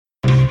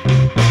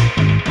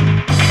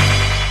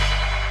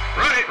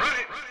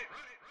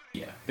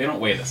They don't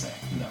weigh the same.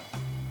 No.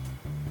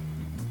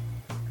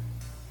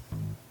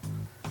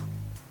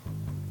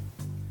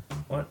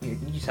 What?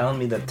 You telling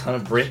me that a ton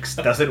of bricks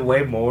doesn't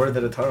weigh more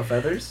than a ton of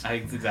feathers?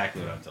 That's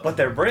exactly what I'm telling But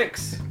they're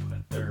bricks.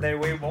 you. They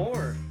weigh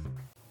more.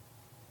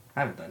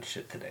 I haven't done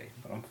shit today,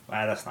 but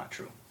that's not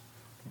true.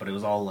 But it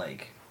was all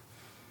like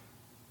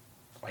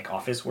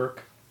office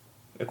work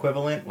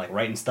equivalent, like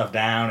writing stuff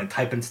down and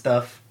typing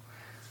stuff.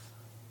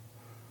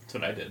 That's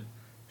what I did.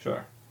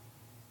 Sure.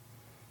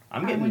 I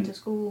went to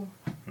school.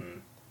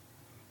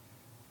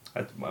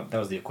 That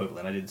was the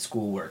equivalent. I did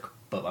schoolwork,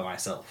 but by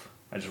myself.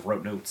 I just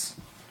wrote notes.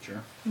 Sure.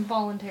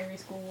 Voluntary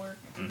schoolwork.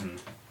 Mm-hmm.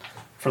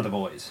 For the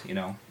boys, you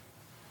know.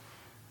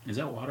 Is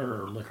that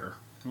water or liquor?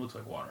 It looks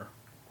like water.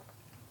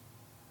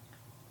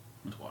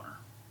 It's water.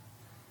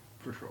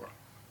 For sure.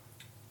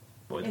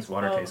 Boy, this It's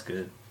water both. tastes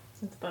good.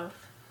 It's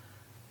both.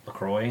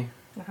 LaCroix.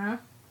 Uh-huh.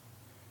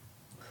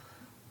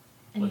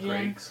 And Like gin.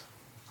 Riggs.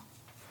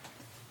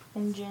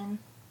 And gin.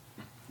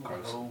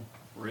 Gross. Oh,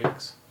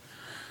 Riggs.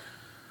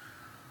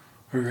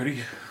 Are you ready?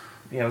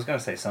 Yeah, I was gonna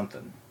say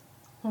something.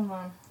 Hold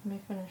on. Let me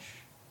finish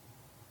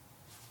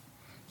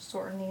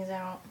sorting these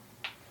out.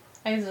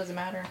 I guess it doesn't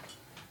matter.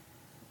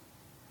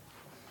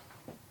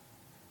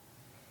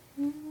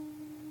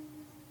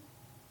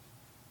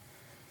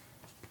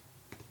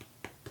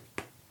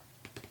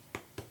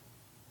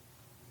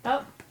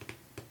 Oh.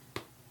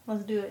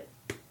 Let's do it.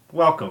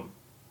 Welcome.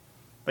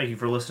 Thank you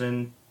for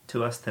listening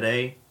to us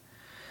today.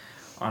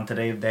 On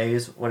today's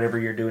days, whatever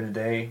you're doing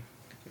today,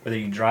 whether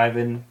you're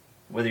driving,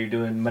 whether you're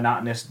doing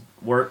monotonous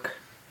work.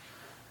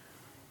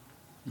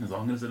 As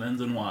long as it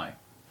ends in Y.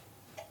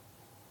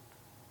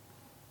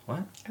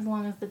 What? As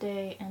long as the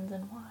day ends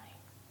in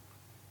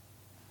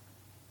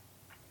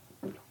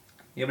Y.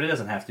 Yeah, but it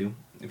doesn't have to.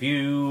 If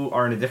you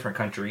are in a different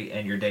country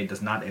and your day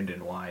does not end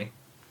in Y,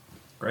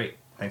 great.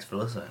 Thanks for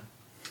listening.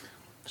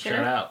 Sure.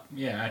 Shout out.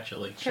 Yeah,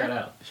 actually. Sure. Shout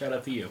out. Shout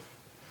out to you.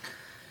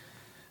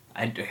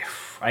 I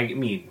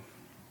mean,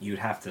 you'd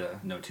have to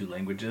know two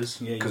languages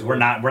Yeah, you because would. we're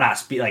not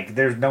like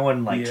there's no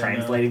one like Yeah,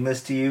 translating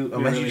this to you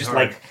unless really you're just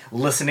hard. like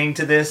listening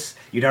to this.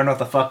 You don't know what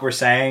the fuck we're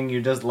saying.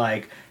 You're just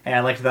like, hey, I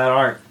liked that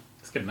art.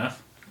 It's good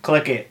enough.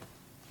 Click it.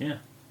 Yeah.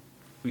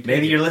 We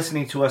Maybe take you're it.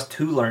 listening to us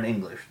to learn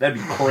English. That'd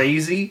be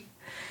crazy.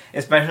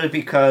 Especially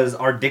because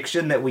our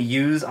diction that we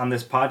use on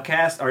this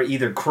podcast are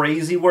either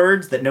crazy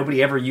words that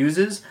nobody ever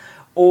uses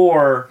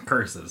or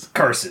curses.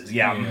 curses.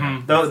 Yeah,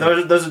 Yeah. mhm.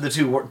 Those are the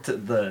two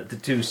the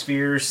two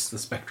spheres. The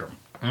spectrum.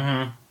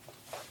 Mm-hmm.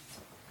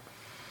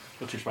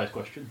 What's your spice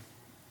question?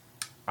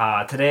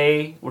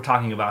 Today we're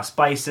talking about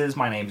spices.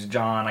 My name's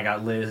John. I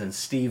got Liz and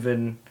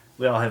Steven.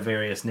 We all have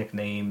various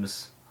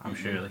nicknames. I'm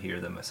sure you'll hear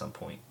them at some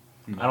point.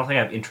 I don't think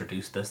I've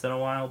introduced this in a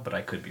while, but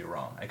I could be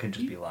wrong. I could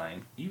just be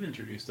lying. You've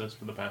introduced us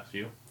for the past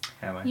few.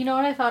 Have I? You know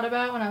what I thought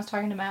about when I was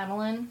talking to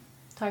Madeline?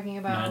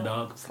 Talking Mad about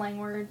Dog. slang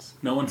words.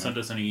 No one sent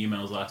us any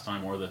emails last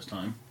time or this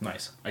time.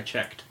 Nice. I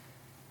checked.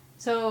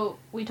 So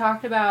we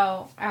talked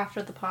about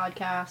after the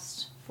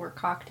podcast for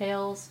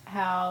cocktails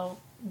how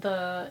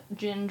the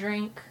gin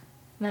drink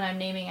that I'm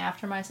naming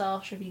after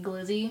myself should be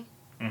Glizzy.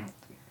 Mhm.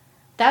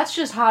 That's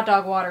just hot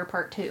dog water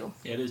part 2.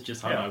 It is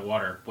just hot Yeah. dog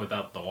water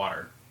without the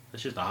water.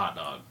 It's just a hot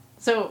dog.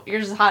 So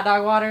yours is hot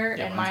dog water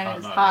Yeah, and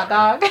mine's mine hot is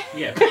dog hot water. dog.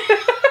 Yeah.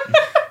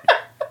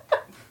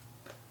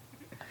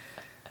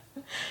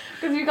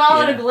 Because you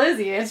call it Yeah. a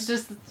Glizzy, it's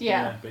just,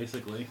 yeah.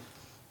 Basically.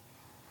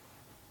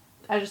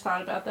 I just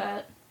thought about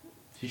that.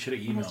 She should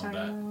have when I was emailed talking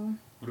that. to Madeline.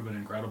 Would have been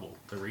incredible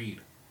to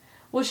read.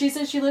 Well, she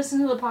said she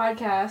listened to the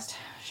podcast,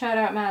 shout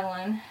out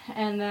Madeline,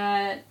 and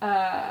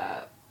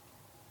that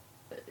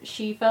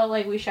she felt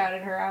like we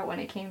shouted her out when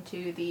it came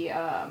to the,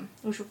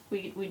 which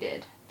we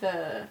did,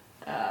 the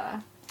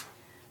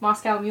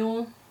Moscow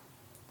Mule.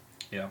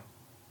 Yeah.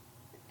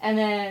 And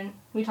then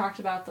we talked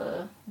about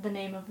the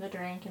name of the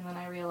drink, and then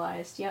I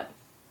realized, yep,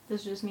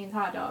 this just means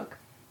hot dog.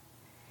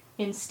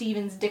 In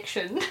Steven's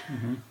diction,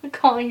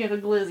 calling it a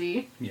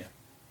glizzy.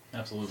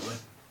 Absolutely.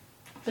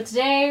 But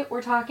today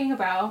we're talking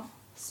about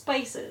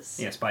spices.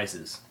 Yeah,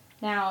 spices.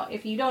 Now,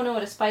 if you don't know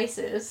what a spice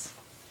is,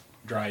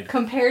 Dried.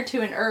 compared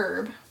to an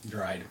herb,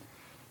 Dried.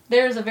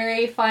 there's a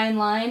very fine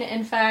line.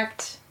 In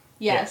fact,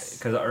 yes,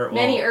 Because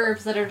many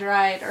herbs that are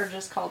dried are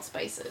just called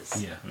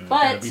spices. Yeah. But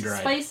Gotta be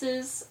dried.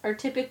 spices are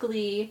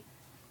typically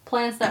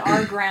plants that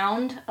are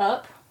ground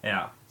up,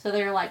 Yeah. so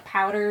they're like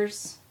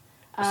powders,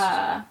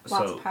 lots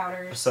so- of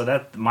powders. So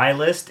that my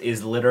list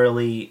is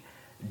literally,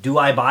 do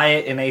I buy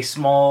it in a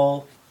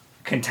small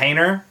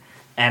container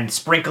and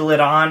sprinkle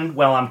it on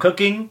while I'm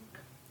cooking?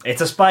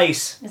 It's a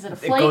spice. Is it a It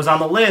flake? goes on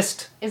the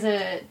list. Is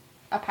it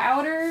a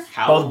powder?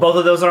 How, Both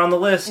of those are on the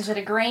list. Is it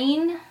a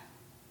grain?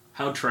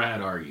 how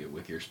trad are you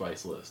with your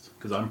spice list?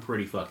 Because I'm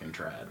pretty fucking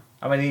trad.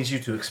 I'm gonna need you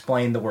to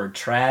explain the word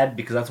trad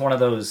because that's one of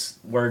those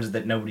words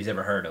that nobody's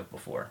ever heard of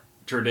before.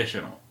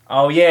 Traditional.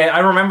 Oh yeah, I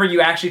remember you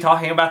actually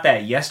talking about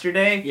that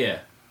yesterday. Yeah.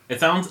 It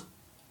sounds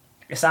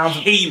It sounds.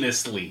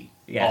 heinously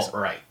Yes.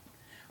 alt-right.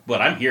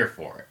 But I'm here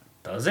for it.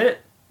 Does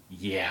it?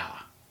 Yeah.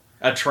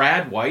 A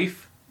trad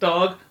wife,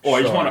 dog?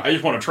 Oh, Sure. I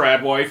just want a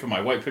trad wife and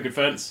my white picket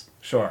fence.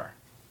 Sure.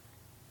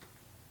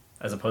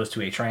 as opposed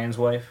to a trans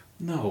wife.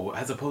 No,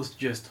 as opposed to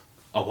just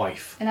a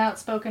wife. An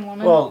outspoken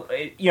woman. Well,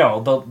 you know,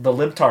 the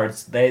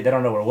libtards, they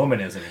don't know what a woman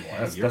is anymore.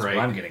 That's right.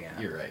 what I'm getting at.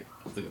 You're right.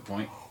 That's a good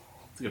point.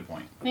 That's a good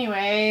point.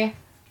 Anyway,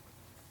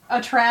 a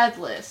trad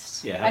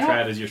list. Yeah, how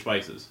trad is your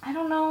spices? I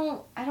don't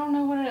know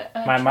what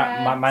a My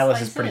trad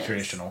list is spice pretty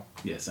traditional.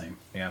 Yeah, same.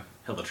 Yeah.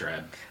 Hella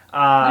trad.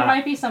 There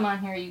might be some on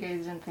here you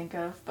guys didn't think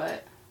of,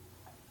 but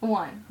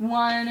one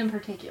in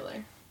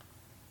particular.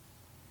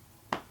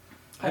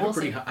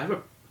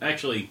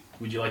 Actually,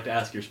 would you like to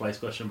ask your spice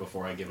question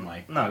before I give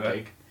my No,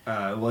 take?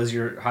 Was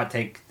your hot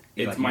take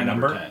It's like my your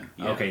number 10.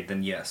 Yeah. Okay,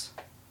 then yes.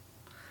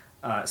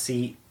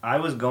 See, I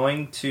was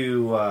going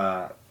to...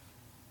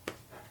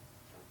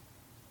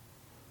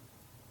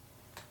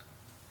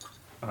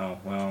 oh,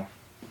 well.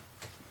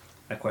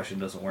 That question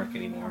doesn't work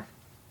anymore.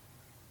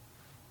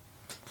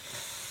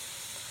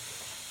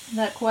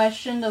 That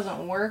question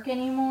doesn't work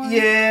anymore?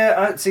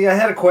 Yeah, see, I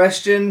had a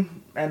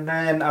question, and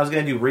then I was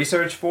going to do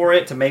research for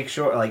it to make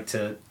sure,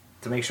 to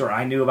make sure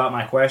I knew about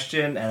my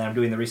question, and I'm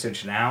doing the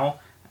research now,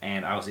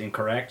 and I was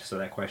incorrect, so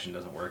that question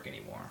doesn't work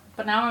anymore.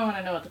 But now I want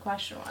to know what the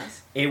question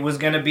was. It was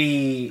going to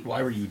be...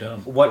 Why were you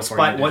dumb? What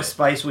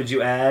spice would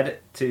you add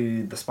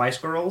to the Spice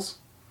Girls?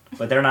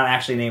 But they're not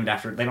actually named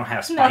after... They don't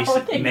have spice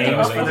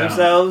names for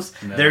themselves.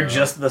 No. They're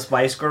just the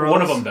Spice Girls.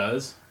 One of them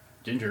does.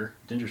 Ginger.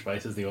 Ginger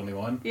Spice is the only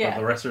one. Yeah. But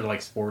the rest are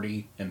like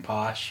sporty and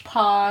posh.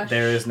 Posh.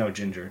 There is no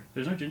Ginger.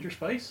 There's no Ginger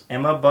Spice?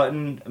 Emma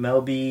Button,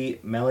 Mel B,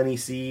 Melanie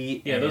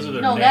C. Yeah, those are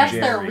their No, names. that's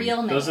their Jerry. real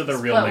names. Those are the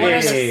real but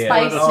names. What are the Yeah.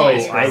 spice What are the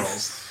names? Spice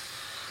Girls?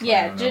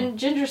 Yeah, I don't know.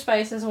 Ginger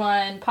Spice is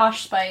one.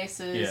 Posh Spice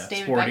is Yeah,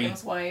 David sporty.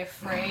 Beckham's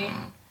wife, right?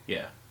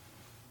 Yeah.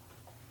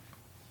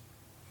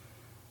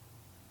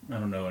 I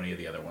don't know any of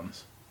the other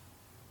ones.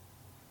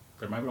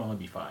 There might only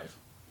be 5.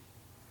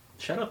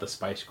 Shout out the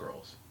Spice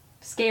Girls.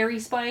 Scary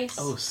Spice.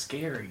 Oh,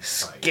 Scary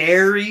Spice.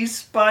 Scary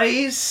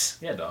Spice?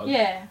 Yeah, dog.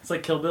 Yeah. It's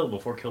like Kill Bill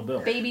before Kill Bill.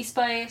 Baby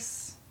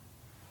Spice.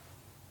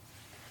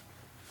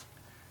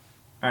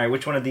 Alright,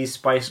 which one of these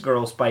Spice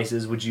Girl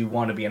spices would you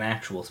want to be an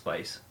actual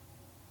spice?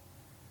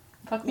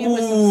 Fuck me up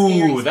with some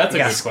scary Ooh, that's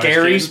You a got good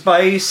Scary question.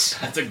 Spice.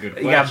 That's a good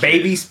question. You got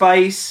Baby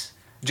Spice.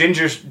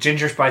 Ginger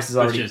Spice is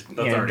already... That's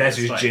already that's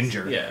a just spice.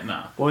 ginger. Yeah,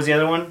 nah. What was the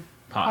other one?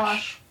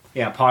 Posh.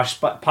 Yeah,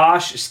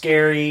 Posh,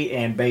 Scary,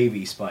 and Baby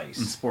And Spice.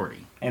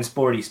 sporty. And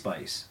Sporty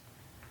Spice.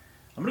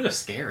 I'm gonna go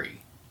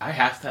Scary. I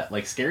have to...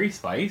 Like, Scary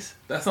Spice?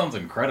 That sounds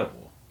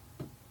incredible.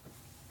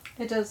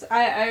 It does.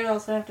 I would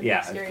also have to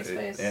Yeah. pick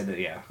Scary Spice.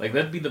 Yeah. Like,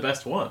 that'd be the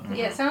best one.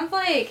 Yeah, it sounds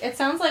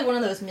like one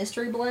of those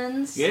mystery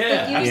blends. Yeah,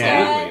 that you absolutely.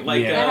 said.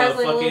 Like, Yeah. That has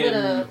like a fucking... little bit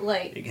of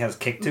like It has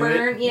kick to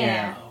burn. it.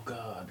 Yeah. Oh,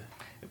 God.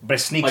 But it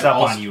sneaks Like up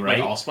all, on you, right?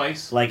 Like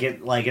allspice? Like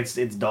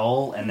it's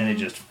dull, and then it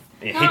just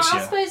it No, hits you.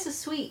 allspice is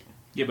sweet.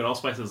 Yeah, but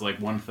allspice is like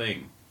one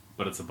thing.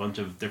 But it's a bunch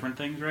of different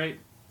things, right?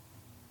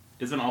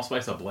 Isn't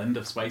allspice a blend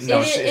of spices?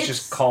 No, It- it's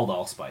just called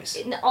allspice.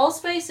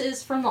 Allspice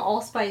is from the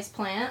allspice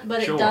plant,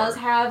 but Sure. it does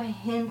have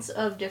hints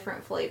of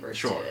different flavors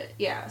Sure. to it.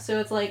 Yeah, so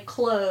it's like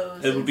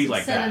cloves. It would and be some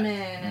like that. cinnamon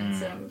and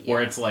some. Yeah.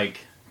 Where it's like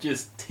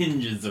just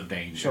tinges of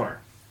danger. Sure.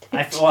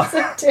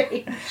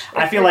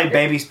 I feel like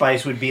Baby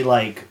Spice would be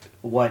like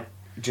what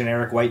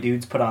generic white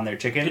dudes put on their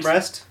chicken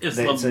breast. It's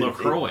That's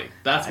LaCroix.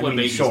 That's what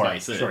Baby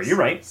Spice is. Sure, you're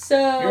right.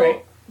 So You're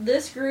right.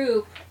 this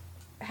group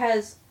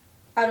has,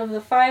 out of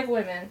the 5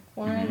 women, Mm-hmm.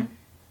 1,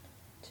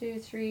 2,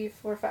 3,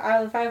 4, 5. Out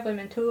of the 5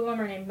 women, 2 of them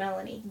are named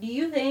Melanie. Do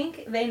you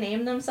think they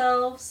named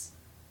themselves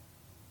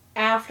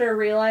after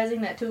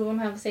realizing that 2 of them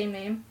have the same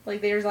name?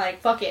 Like they was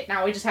like, fuck it,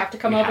 now we just have to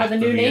come We up have with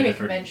a to new be naming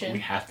different- convention. We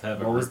have to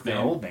have a What was group their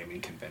name. old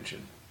naming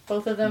convention?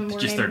 Both of them were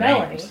Just named their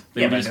Melanie. names.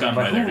 They've just gone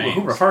by their names.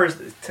 who refers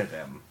to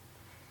them?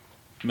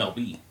 Mel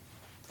B.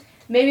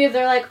 Maybe if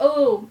they're like,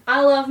 oh,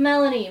 I love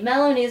Melanie.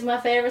 Melanie's my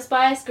favorite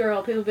Spice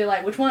Girl. People be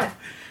like, which one?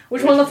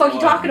 Which one the fuck you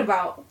one? talking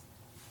about?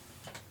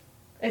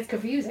 It's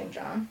confusing,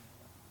 John.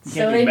 You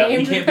So can't be they Mel-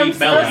 named you can't be themselves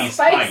Melanie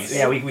Spice. Spice.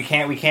 Yeah,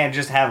 we can't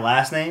just have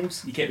last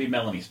names. You can't be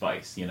Melanie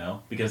Spice, you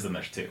know, because then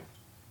there's 2.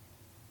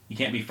 You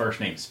can't be first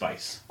name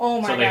Spice.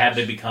 Oh my So they had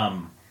gosh. to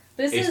become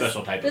This a is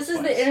special type of this is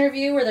spice. the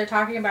interview where they're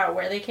talking about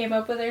where they came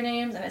up with their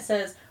names, and it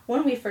says,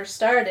 when we first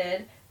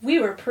started, we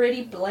were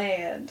pretty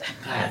bland.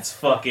 That's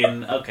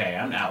fucking okay.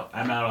 I'm out.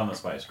 I'm out on the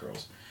Spice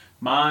Girls.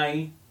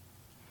 My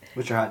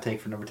What's your hot take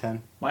for number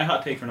 10?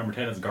 hot take for number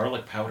 10 is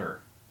garlic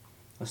powder.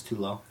 That's too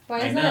low. Why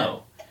I is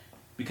know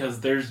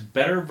because there's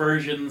better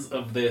versions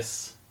of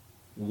this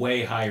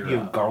way higher You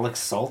up. have garlic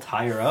salt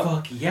higher up.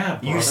 Fuck yeah,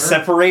 brother. You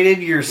separated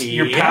your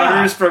Yeah.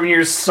 powders from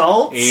your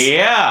salts.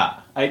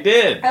 Yeah, I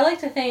did. that? I like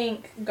to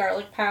think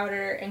garlic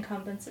powder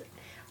encompasses...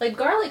 Like,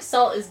 garlic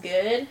salt is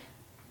good,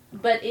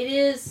 but it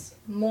is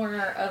more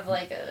of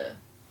like a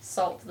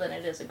salt than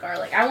it is a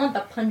garlic. I want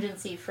the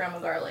pungency from a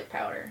garlic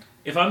powder.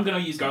 If I'm gonna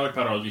use garlic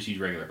powder, I'll just use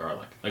regular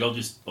garlic. Like I'll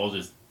just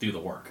do the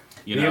work.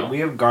 You know. We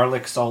have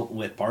garlic salt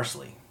with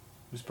parsley.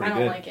 It's I pretty don't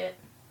good. like it.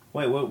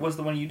 Wait, what's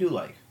the one you do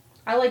like?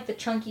 I like the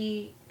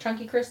chunky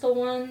crystal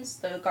ones,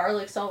 the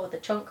garlic salt with the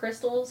chunk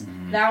crystals.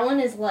 Mhm. That one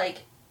is like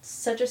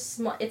such a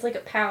small... It's like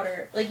a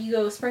powder. Like you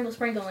go sprinkle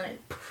and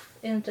it poof,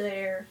 into the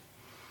air.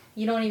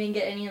 You don't even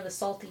get any of the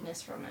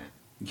saltiness from it.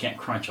 You can't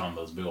crunch on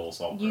those big old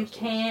salt You crystals.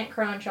 can't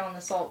crunch on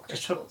the salt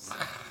crystals.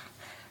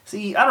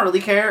 See, I don't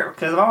really care,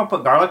 because if I'm going to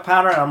put garlic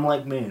powder, I'm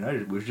like, man, I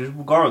just wish this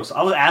was garlic salt.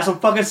 I'll just add some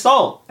fucking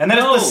salt. And then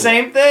No. it's the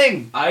same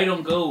thing. I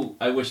don't go,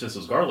 I wish this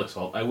was garlic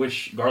salt. I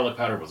wish garlic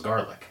powder was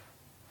garlic.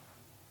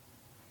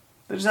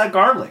 They just add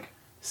garlic.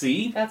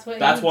 See? That's what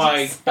That's you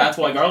why just that's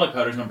said. why garlic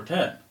powder's number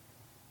 10.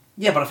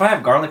 Yeah, but if I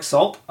have garlic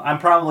salt, I'm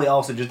probably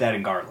also just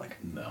adding garlic.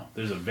 No.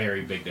 There's a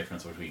very big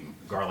difference between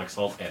garlic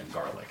salt and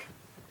garlic.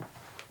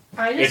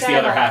 I just It's the add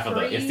other all half of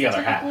the- three, it's the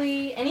other half.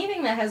 typically.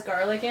 Anything that has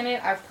garlic in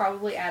it, I've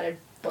probably added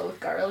both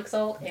garlic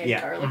salt and Yeah.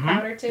 garlic Mhm.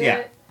 powder to Yeah.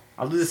 it.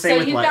 I'll do the So same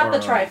with you've like... got the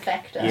or, like-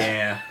 trifecta.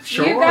 Yeah.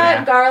 Sure. You've got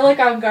Yeah. garlic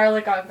on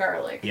garlic on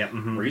garlic. Yep.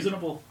 Mm-hmm.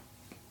 Reasonable.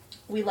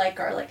 We like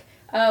garlic.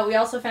 We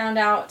also found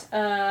out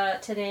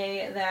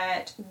today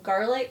that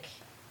garlic,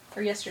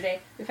 or yesterday,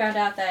 we found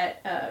out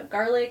that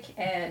garlic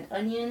and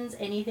onions,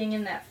 anything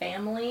in that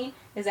family,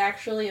 is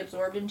actually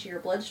absorbed into your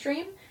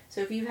bloodstream.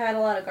 So if you've had a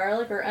lot of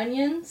garlic or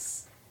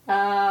onions,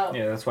 Yeah,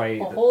 that's why...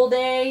 a whole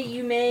day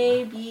you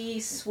may be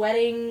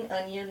sweating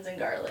onions and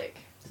garlic.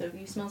 So if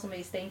you smell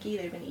somebody stinky,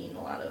 they've been eating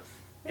a lot of...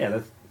 Yeah,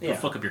 that's... It'll Yeah.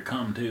 fuck up your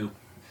cum, too.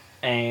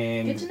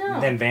 And Good to know.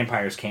 then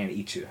vampires can't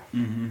eat you.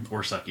 Mm-hmm.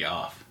 Or suck you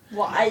off.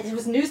 Well, it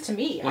was news to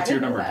me. What's I your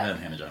didn't know number that.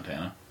 10, Hannah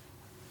Jontana?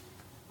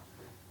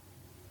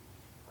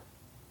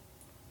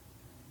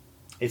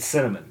 It's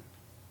cinnamon.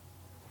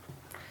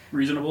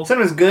 Reasonable?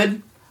 Cinnamon's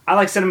good. I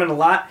like cinnamon a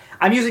lot.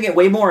 I'm using it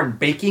way more in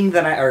baking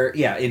than I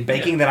than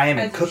I am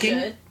in As you cooking.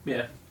 should.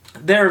 Yeah.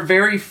 There are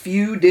very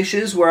few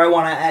dishes where I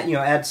want to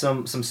add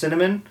some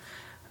cinnamon,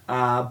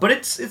 but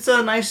it's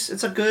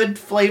a good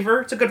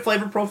flavor. It's a good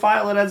flavor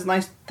profile. It adds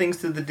nice things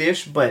to the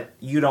dish, but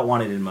you don't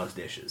want it in most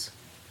dishes.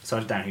 So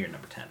it's down here at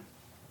number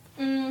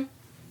 10.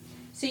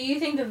 So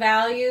you think the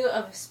value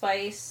of a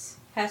spice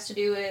has to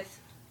do with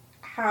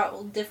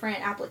how different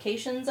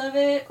applications of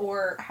it,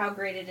 or how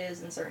great it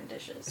is in certain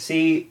dishes?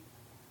 See,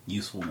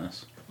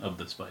 Usefulness of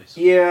the spice.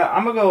 yeah,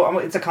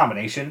 it's a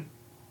combination.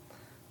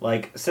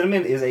 Like,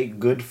 cinnamon is a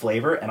good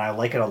flavor, and I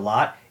like it a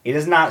lot. It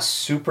is not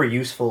super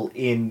useful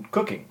in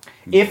cooking.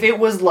 If it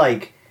was,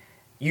 like,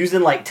 used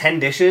in, like, 10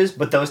 dishes,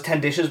 but those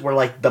 10 dishes were,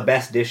 like, the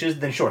best dishes,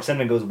 then sure,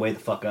 cinnamon goes way the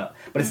fuck up.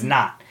 But it's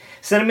not.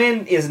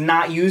 Cinnamon is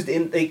not used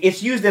in...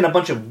 It's used in a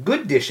bunch of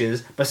good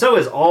dishes, but so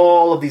is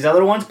all of these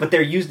other ones, but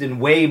they're used in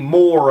way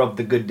more of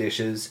the good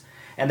dishes,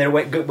 and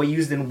they're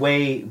used in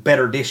way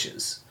better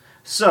dishes.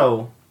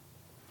 So,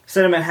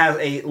 cinnamon has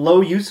a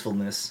low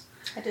usefulness.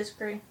 I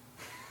disagree.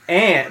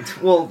 And,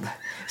 well,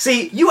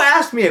 see, you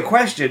asked me a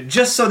question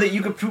just so that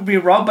you could prove me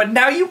wrong, but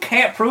now you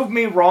can't prove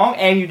me wrong,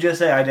 and you just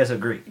say I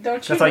disagree.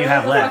 Don't you That's all you know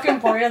have the left. fucking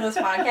point of this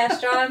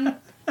podcast, John?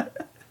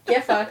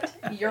 Get fucked.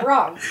 You're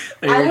wrong.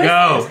 There we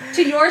go. listened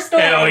to your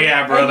story. Hell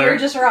yeah, brother. And you're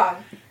just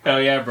wrong. Oh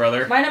yeah,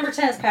 brother. My number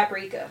 10 is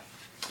paprika.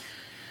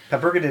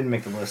 Paprika didn't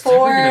make the list. For-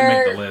 Paprika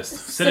didn't make the list.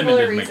 Cinnamon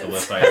similar didn't make the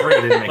reasons. list.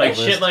 Paprika didn't make Like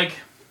the list. shit like...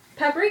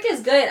 Paprika's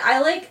good. I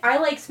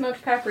like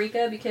smoked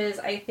paprika because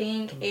I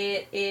think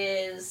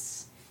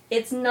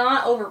it's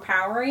not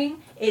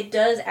overpowering. It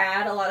does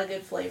add a lot of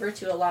good flavor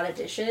to a lot of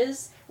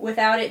dishes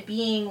without it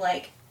being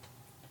like,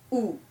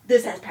 ooh,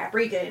 this has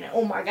paprika in it.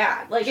 Oh my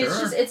god. Like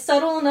Sure. it's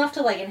subtle enough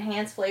to like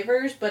enhance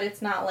flavors, but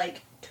it's not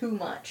like too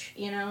much,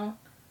 you know?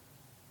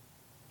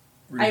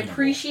 I reasonable.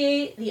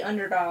 appreciate the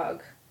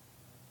underdog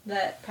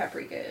that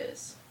paprika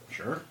is.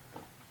 Sure.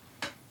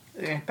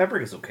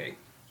 Paprika's okay.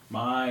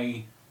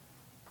 My...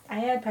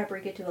 I add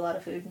paprika to a lot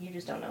of food and you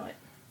just don't know it.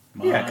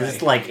 Yeah, because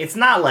it's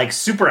not like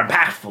super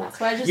impactful. That's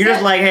what I just You're said.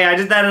 just like, hey, I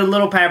just added a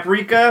little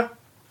paprika,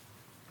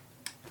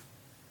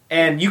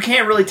 and you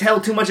can't really tell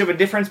too much of a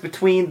difference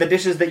between the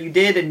dishes that you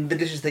did and the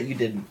dishes that you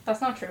didn't.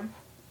 That's not true.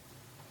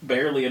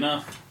 Barely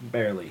enough.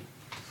 Barely.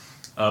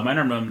 My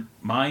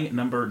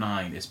number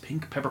 9 is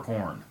pink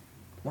peppercorn.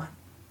 What?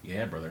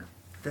 Yeah, brother.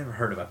 I've never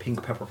heard of a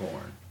pink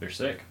peppercorn. They're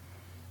sick.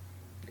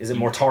 Is it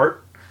more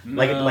tart?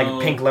 Like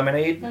No. pink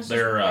lemonade? That's just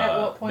They're at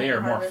what point they you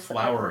are more harvest the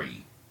pepper.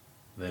 flowery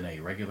than a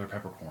regular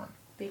peppercorn.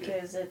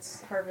 Because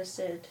it's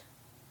harvested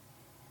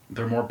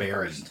They're more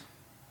berry. first.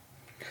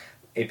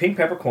 A pink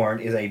peppercorn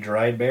is a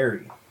dried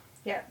berry.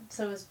 Yeah,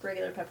 so is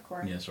regular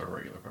peppercorn. Yeah, sort of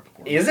regular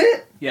peppercorn. Is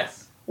it?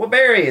 Yes. What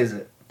berry is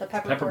it? The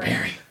peppercorn.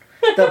 Pepperberry.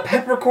 The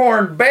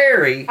peppercorn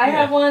berry. I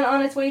have Yeah. one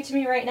on its way to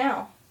me right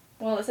now.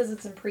 Well, it says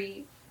it's in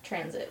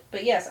pre-transit.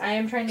 But yes, I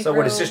am trying to So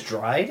grow... what, it's just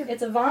dried?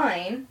 It's a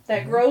vine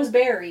that grows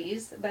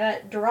berries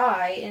that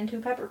dry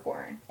into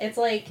peppercorn. It's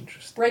like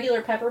Interesting.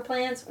 regular pepper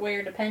plants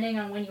where depending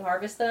on when you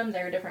harvest them,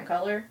 they're a different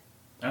color.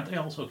 Aren't they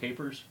also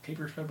capers?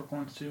 Capers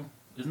peppercorns too?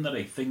 Isn't that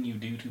a thing you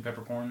do to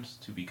peppercorns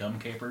to become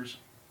capers?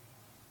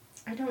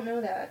 I don't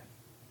know that.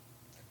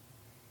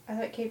 I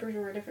thought capers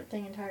were a different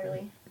thing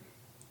entirely.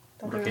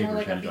 Thought What they are were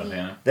more capers, like a Hannah bean.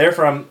 Jontana? They're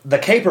from the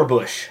caper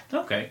bush,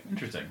 Okay,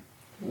 interesting.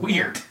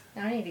 Weird.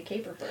 Now I need a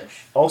caper bush.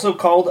 also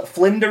called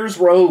Flinders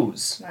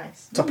Rose.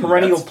 Nice. It's a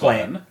perennial That's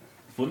plant. fun.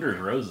 Flinders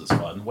Rose is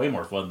fun. Way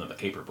more fun than the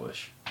caper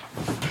bush.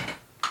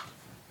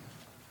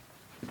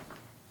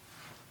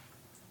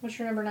 What's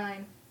your number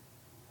 9?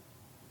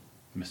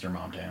 Mr.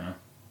 Montana.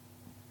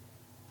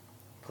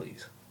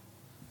 Please.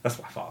 That's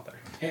my father.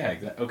 Yeah,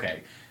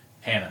 okay.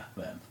 Hannah,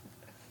 then.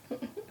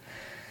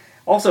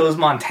 Also, is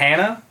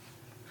Montana?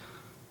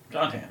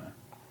 John Tana.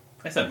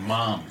 I said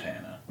Mom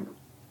Tana.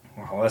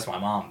 Well, that's my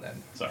mom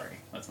then. Sorry,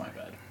 that's my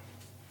bad.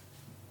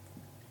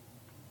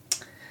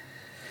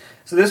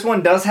 So this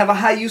one does have a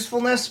high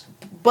usefulness,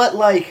 but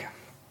like,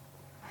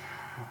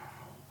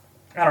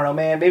 I don't know,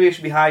 man. Maybe it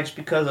should be high just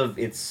because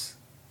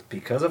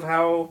of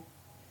how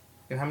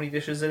many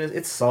dishes it is.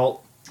 It's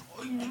salt.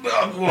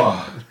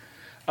 I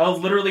was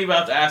literally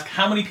about to ask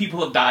how many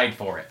people have died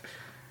for it.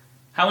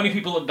 How many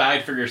people have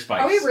died for your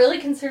spice? Are we really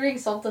considering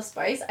salt a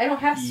spice? I don't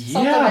have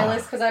salt on my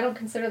list because I don't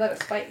consider that a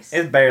spice.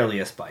 It's barely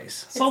a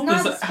spice. Salt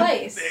not is a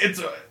spice.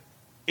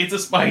 It's a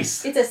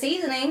spice. It's a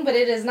seasoning, but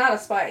it is not a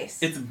spice.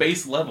 It's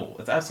base level.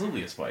 It's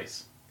absolutely a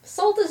spice.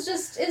 Salt is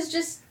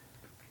just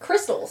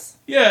crystals.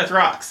 Yeah, it's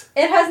rocks.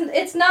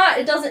 It's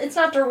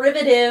not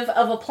derivative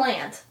of a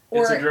plant.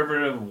 Or It's a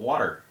derivative of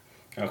water.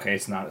 Okay,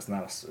 it's not a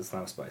spice.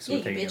 Yeah,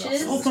 We're taking it off. bitches.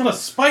 Salt's not a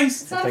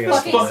spice. it's not Take a it off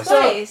fucking the list.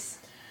 spice.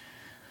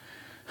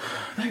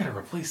 I gotta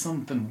replace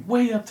something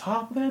way up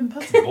top then?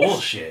 That's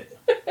bullshit.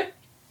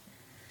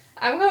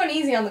 I'm going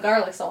easy on the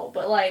garlic salt,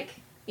 but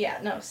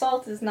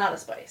salt is not a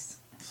spice.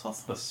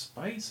 Salt's not a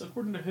spice?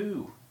 According to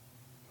who?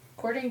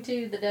 According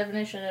to the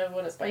definition of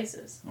what a spice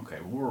is. Okay,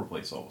 we'll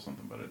replace salt with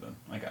something better then.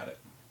 I got it.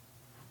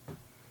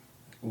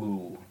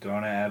 Ooh, do I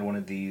want to add one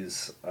of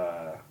these?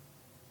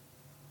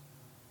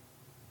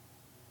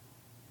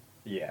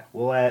 Yeah,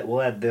 we'll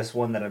add this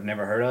one that I've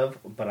never heard of,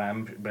 but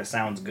it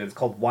sounds good. It's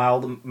called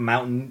Wild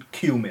Mountain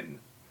Cumin.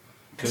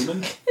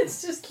 Cumin?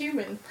 It's just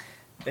cumin.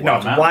 No,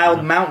 it's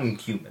Wild Mountain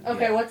Cumin.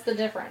 Okay, Yeah. what's the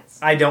difference?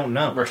 I don't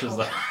know.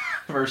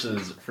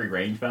 Versus free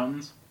range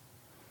mountains?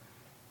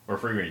 Or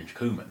free range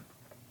cumin?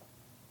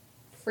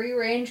 Free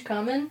range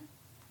cumin?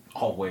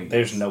 Always.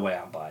 There's no way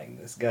I'm buying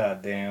this.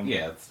 God damn.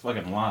 Yeah, it's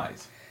fucking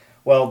lies.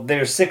 Well,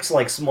 there's 6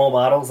 small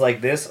bottles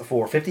like this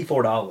for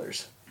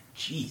 $54.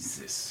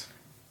 Jesus.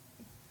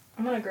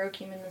 I'm gonna grow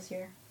cumin this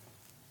year.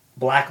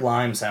 Black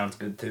lime sounds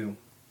good too.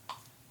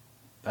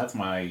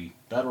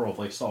 That'll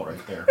replace salt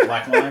right there.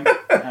 Black lime?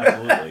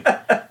 Absolutely.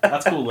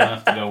 That's cool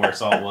enough to go where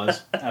salt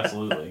was.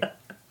 Absolutely.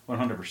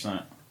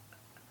 100%.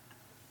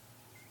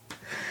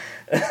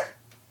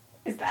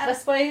 Is that a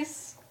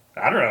spice?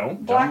 I don't know.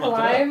 Black looked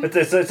it up. lime? It's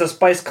a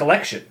spice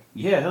collection.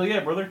 Yeah, hell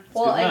yeah, brother. It's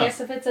Well, good I enough. guess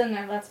if it's in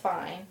there, that's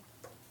fine.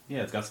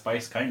 Yeah, it's got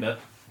spice, kinda.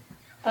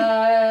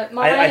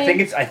 I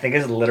think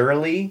it's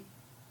literally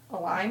a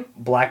lime.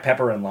 black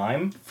pepper and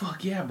lime.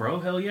 Fuck yeah, bro.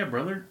 Hell yeah,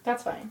 brother.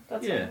 That's fine.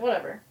 That's Yeah. fine.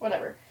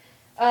 Whatever.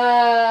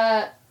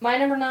 My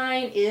number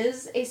 9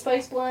 is a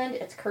spice blend.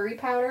 It's curry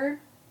powder.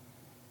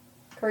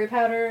 Curry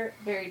powder,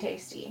 very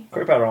tasty.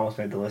 Curry powder almost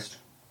made the list.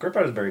 Curry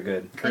powder is very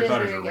good. Curry is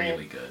powders very are good.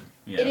 really good.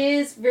 Yeah. It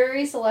is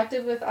very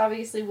selective with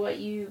obviously what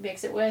you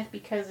mix it with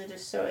because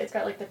it's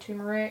got the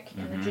turmeric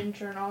and Mhm. the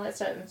ginger and all that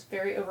stuff. And it's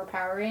very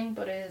overpowering,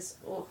 but it's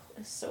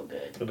so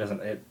good. It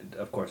doesn't.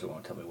 Of course, it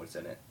won't tell me what's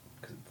in it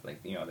because they're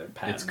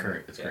patent. It's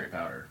curry. It's Yeah. curry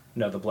powder.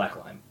 No, the black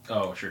lime.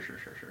 Oh, sure.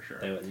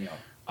 They,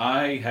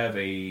 I have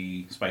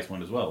a spice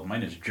one as well.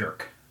 Mine is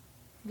jerk.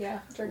 Yeah,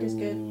 jerk is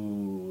good.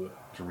 Ooh.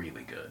 It's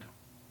really good.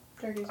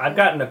 Jerk is I've good.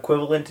 got an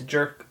equivalent to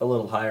jerk a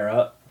little higher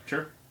up.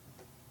 Sure.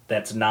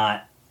 That's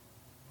not.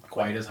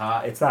 Quite as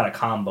hot. It's not a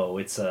combo.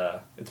 It's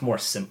more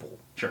simple,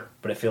 Sure.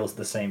 but it feels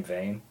the same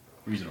vein.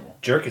 Reasonable.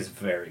 Jerk is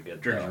very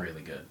good. Jerk is though.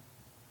 really good.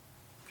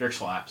 Jerk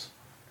slaps.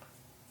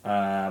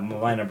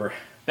 My number.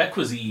 That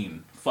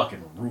cuisine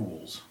fucking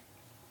rules.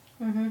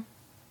 Mm-hmm.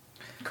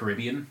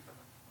 Caribbean.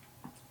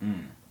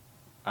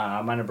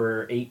 My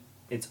number 8.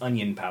 It's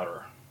onion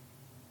powder.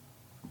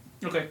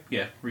 Okay.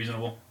 Yeah.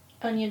 Reasonable.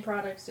 Onion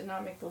products did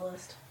not make the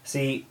list.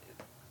 See,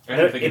 I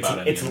had to think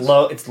about it's onions.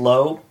 low. It's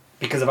low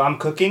because if I'm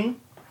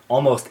cooking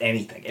almost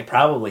anything, it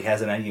probably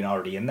has an onion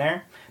already in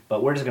there.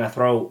 But we're just gonna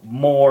throw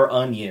more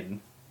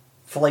onion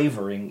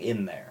flavoring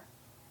in there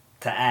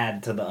to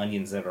add to the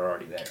onions that are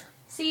already there.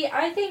 See,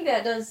 I think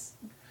that does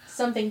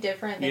something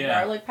different than Yeah.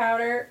 garlic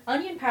powder.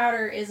 Onion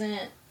powder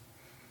doesn't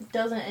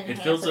enhance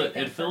It fills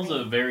anything it for fills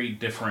me. a very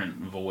different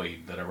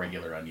void that a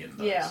regular onion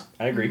does. Yeah.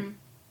 I agree.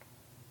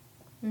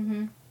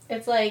 Mm-hmm.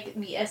 It's like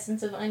the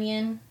essence of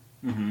onion,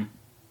 Mm-hmm.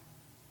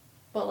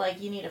 but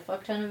you need a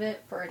fuck ton of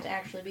it for it to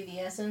actually be the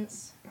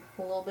essence.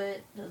 A little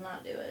bit does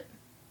not do it.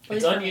 At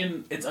It's least for me.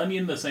 onion. It's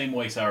onion the same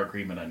way sour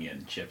cream and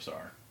onion chips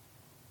are.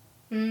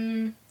 I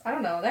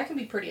don't know. That can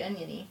be pretty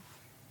oniony.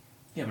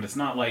 Yeah, but it's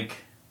not like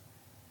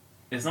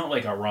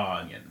a raw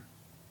onion.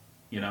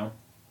 You know.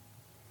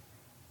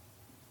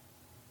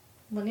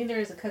 Well, neither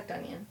is a cooked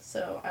onion,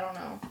 so I don't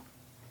know.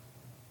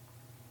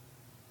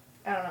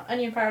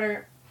 Onion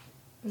powder,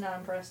 not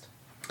impressed.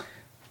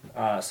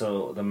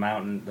 So the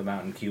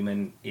mountain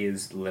cumin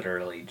is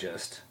literally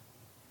just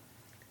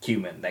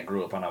cumin that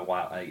grew up on a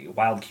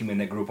wild cumin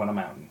that grew up on a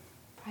mountain.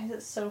 Why is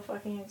it so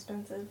fucking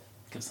expensive?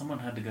 Because someone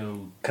had to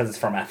go. Because it's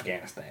from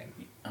Afghanistan.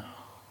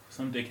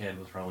 Some dickhead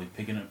was probably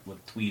picking it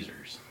with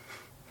tweezers.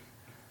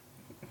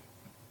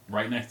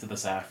 Right next to the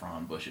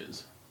saffron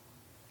bushes.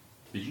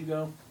 Did you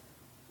go?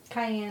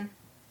 Cayenne.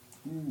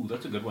 Ooh,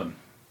 that's a good one.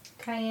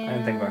 Cayenne. I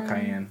didn't think about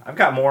cayenne. I've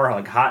got more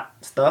like hot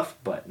stuff,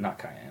 but not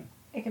cayenne.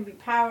 It can be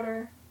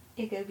powder.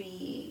 It could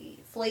be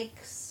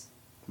flakes.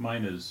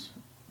 Mine is,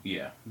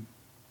 yeah,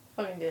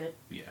 Fucking good.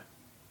 yeah.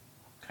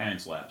 Cayenne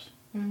slaps.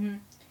 Mm-hmm.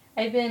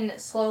 I've been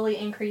slowly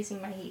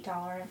increasing my heat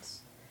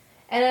tolerance,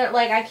 and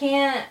I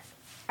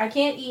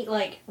can't eat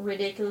like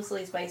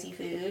ridiculously spicy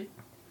food,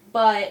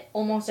 but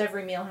almost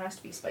every meal has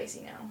to be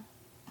spicy now.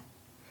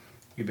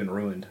 You've been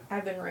ruined.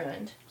 I've been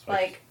ruined.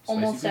 Spicy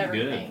Almost food's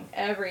everything.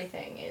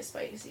 Everything is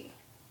spicy,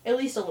 at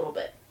least a little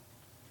bit.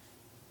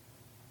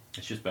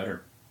 It's just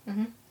better.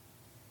 Mm-hmm.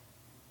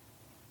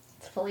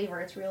 It's flavor.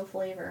 It's real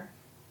flavor.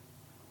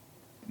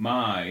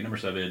 My number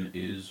 7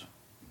 is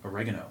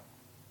oregano.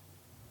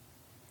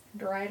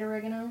 Dried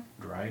oregano.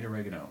 Dried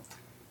oregano.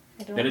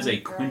 I don't That is a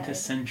like dried.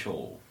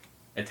 quintessential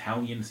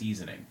Italian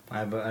seasoning. I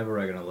have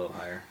oregano a little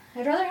higher.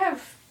 I'd rather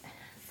have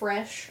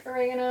fresh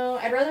oregano.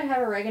 I'd rather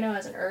have oregano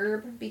as an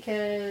herb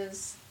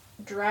because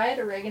dried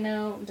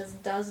oregano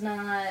does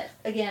not.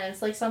 Again,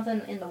 it's like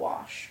something in the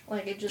wash.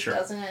 Like it just Sure.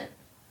 doesn't.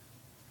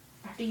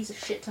 I have to use a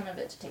shit ton of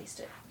it to taste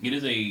it. It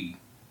is a.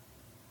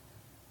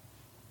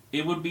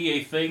 It would be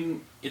a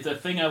thing. It's a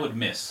thing I would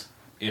miss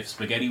if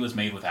spaghetti was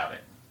made without it.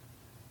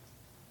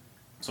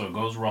 So it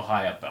goes real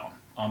high up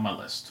on my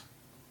list.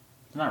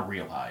 It's not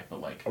real high,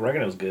 but like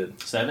Oregano's good.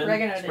 7.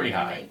 Oregano It's pretty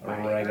didn't high. make my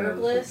Oregano herb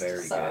is list,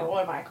 very so good.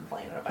 what am I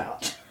complaining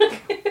about?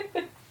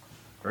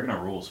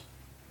 Oregano rules.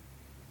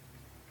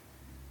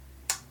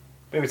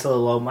 Maybe it's a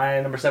little low. My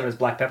number 7 is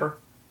black pepper.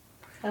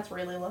 That's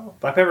really low.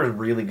 Black pepper is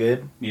really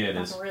good, Yeah, it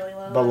That's is. really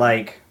low. but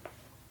like,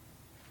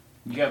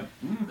 You got.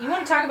 you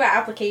want to talk about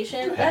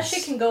application? That Yes.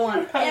 shit can go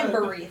on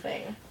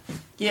everything.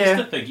 Just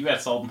to think you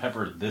had salt and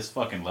pepper this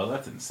fucking low,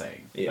 that's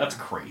insane. Yeah. That's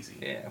crazy.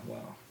 yeah,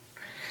 well,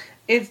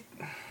 it's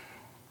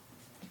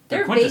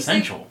They're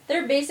quintessential. Basic,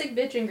 they're basic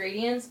bitch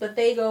ingredients, but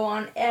they go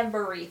on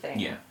everything.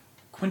 Yeah.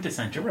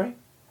 Quintessential. right.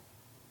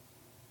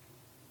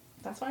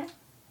 That's fine.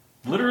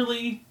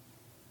 Literally,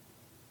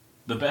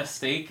 the best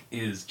steak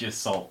is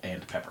just salt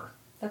and pepper.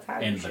 That's how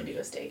And you should the do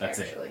a steak, That's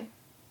it. actually.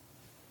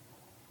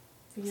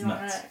 You It's don't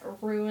nuts. want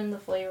to ruin the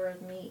flavor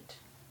of meat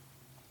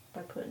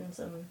by putting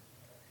some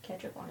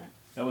ketchup on it.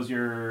 That was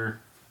your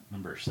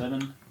number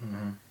 7.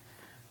 Mm-hmm.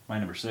 My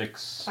number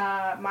 6.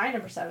 My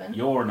number 7.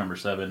 Your number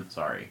 7.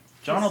 Sorry.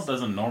 Donald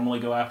doesn't normally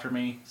go after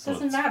me. So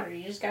Doesn't it's- matter.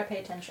 You just gotta pay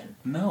attention.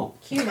 No.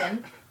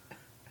 Cumin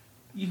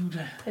You.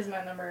 is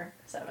my number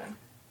 7.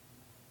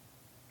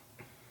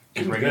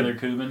 Is Cumin's regular good.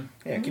 cumin?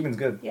 Yeah, cumin's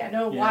good. Yeah,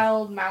 no Yeah.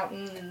 Wild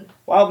Mountain.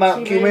 Wild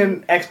Mountain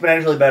cumin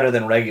exponentially better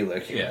than regular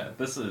cumin. Yeah,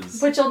 this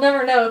is. But you'll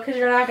never know because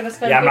you're not gonna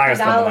spend Yeah, I'm not $50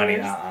 gonna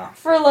spend the money.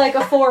 for like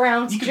a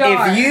 4-ounce You could-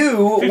 jar. If you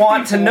 54.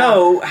 want to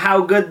know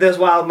how good this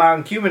Wild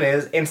Mountain cumin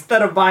is,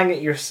 instead of buying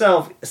it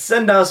yourself,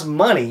 send us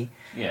money.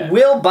 Yeah.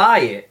 We'll buy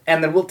it,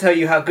 and then we'll tell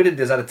you how good it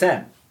is out of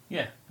 10.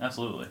 Yeah,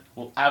 absolutely.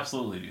 We'll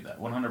absolutely do that.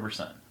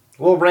 100%.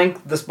 We'll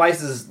rank the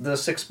spices, the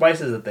 6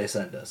 spices that they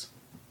send us.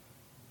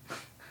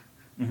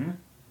 Mm-hmm.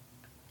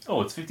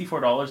 Oh, it's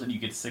 $54 and you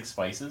get 6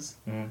 spices?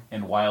 Mhm.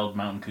 And Wild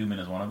Mountain Cumin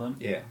is one of them?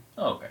 Yeah.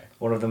 Oh, okay.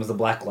 One of them is the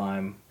black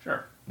lime.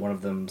 Sure. One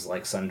of them's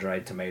like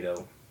sun-dried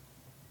tomato.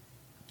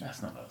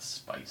 That's not a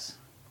spice.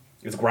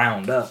 It's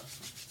ground up.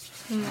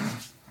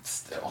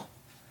 Still.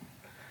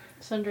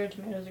 Sun-dried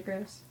tomatoes are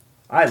gross.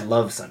 I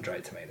love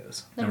sun-dried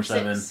tomatoes. Number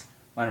 7. 6.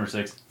 My number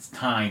 6. It's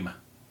thyme.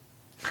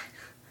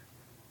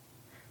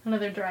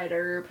 Another dried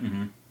herb.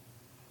 Mm-hmm.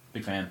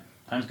 Big fan.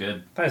 Thyme's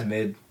good. Thyme's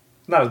mid.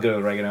 Not as good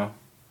as oregano.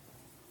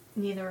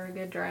 Neither are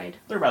good dried.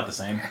 They're about the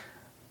same.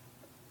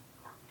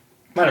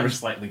 My number, Thyme's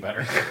slightly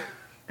better.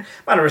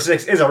 my number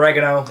 6 is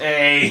oregano.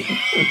 Hey!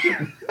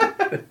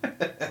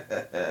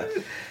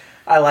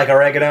 I like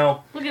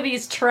oregano. Look at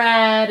these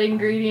trad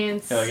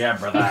ingredients. Hell yeah,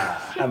 brother.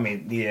 I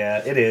mean,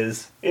 yeah, it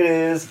is. It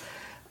is.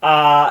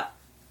 I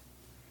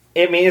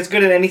mean, it's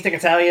good at anything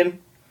Italian.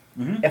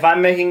 Mm-hmm. If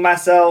I'm making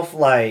myself,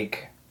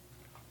 like...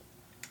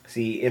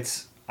 See,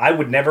 it's... I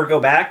would never go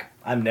back.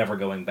 I'm never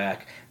going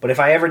back. But if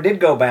I ever did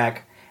go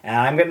back, and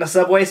I'm getting a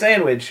Subway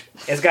sandwich,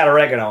 it's got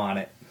oregano on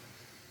it.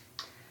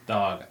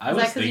 Dog, I Is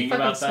was that because you thinking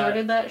fucking about that.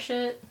 snorted that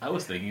shit? I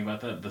was thinking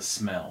about that. The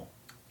smell.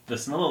 The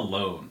smell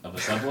alone of a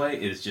Subway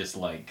is just,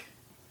 like,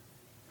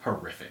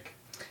 horrific.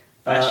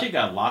 That shit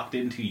got locked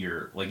into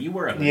your... Like, you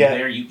wear a hoodie Yeah.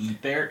 there, you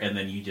eat there, and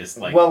then you just,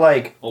 like... Well,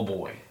 like, oh,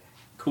 boy.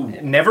 Cool.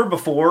 never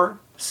before,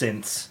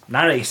 since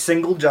not a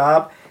single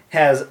job,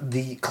 has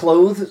the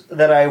clothes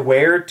that I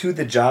wear to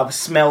the job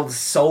smelled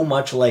so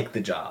much like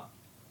the job.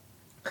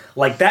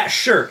 Like that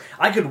shirt,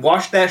 I could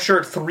wash that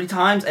shirt 3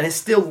 times and it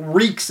still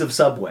reeks of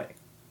Subway.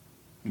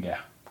 Yeah.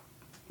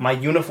 My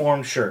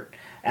uniform shirt.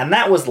 And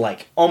that was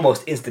like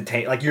almost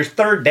instantaneous. Like your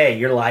 3rd day,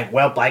 you're like,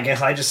 well, I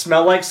guess I just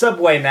smell like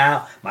Subway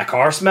now. My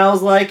car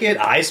smells like it.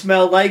 I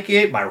smell like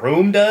it. My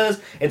room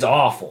does. It's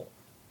awful.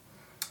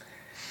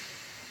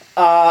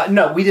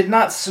 No, we did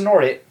not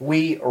snort it.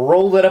 We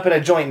rolled it up in a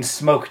joint and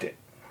smoked it.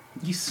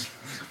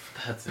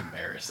 That's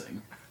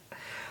embarrassing.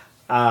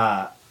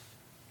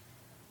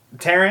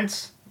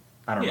 Terrence,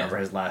 I don't Yeah, remember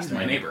his last he's name.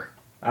 my neighbor.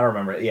 I don't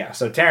remember it. Yeah,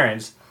 so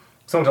Terrence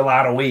smoked a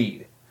lot of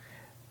weed.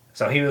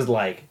 So he was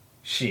like,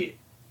 shit,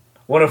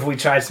 What if we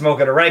tried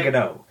smoking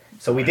oregano?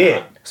 So we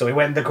did. So we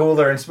went in the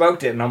cooler and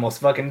smoked it and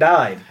almost fucking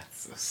died.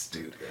 That's so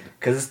stupid.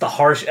 Because it's the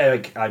harsh...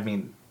 I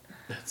mean,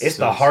 That's it's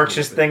so the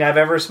harshest stupid. thing I've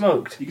ever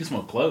smoked. You can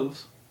smoke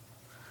cloves.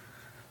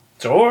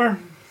 Sure.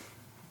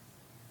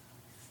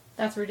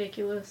 That's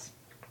ridiculous.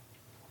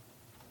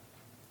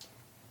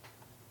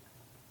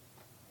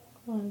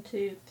 1,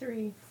 2,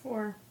 3,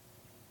 4.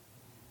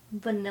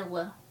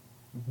 Vanilla.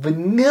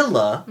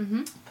 Vanilla?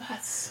 Mm-hmm.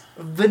 That's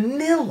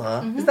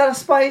Vanilla? Mhm. Is that a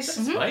spice?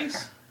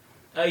 spice.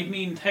 I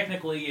mean,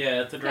 technically,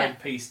 yeah, it's a dried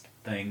paste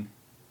thing.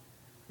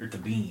 Or it's a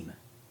bean.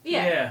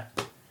 Yeah.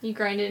 You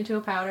grind it into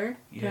a powder.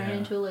 Grind Yeah. it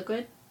into a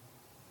liquid.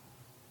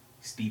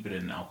 Steep it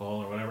in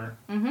alcohol or whatever.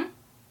 Mm-hmm.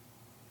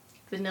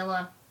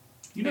 Vanilla.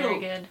 You Very know,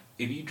 good.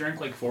 if you drink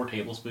like 4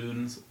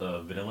 tablespoons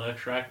of vanilla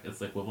extract, it's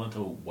equivalent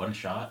to 1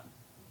 shot.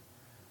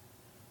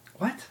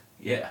 What?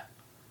 Yeah.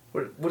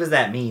 What does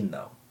that mean,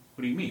 though?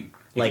 What do you mean?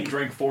 If Like- you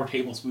drank 4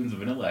 tablespoons of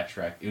vanilla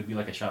extract, it would be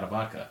like a shot of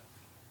vodka.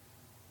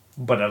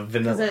 But a Because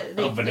vanilla...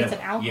 it's vanilla, an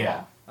alcohol.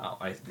 yeah. Oh,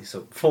 I see.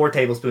 So 4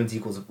 tablespoons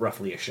equals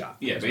roughly a shot.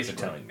 Yeah, is what you're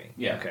basically. telling me.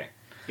 Yeah. Okay.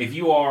 If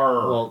you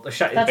are Well, a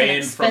shot... That's an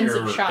banned from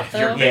expensive your, shot, if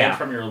you're though. banned Yeah.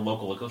 from your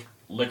local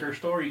liquor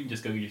store, you can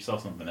just go get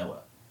yourself some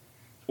vanilla.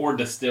 Or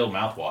distill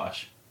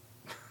mouthwash.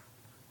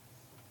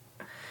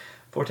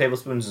 4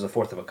 tablespoons is a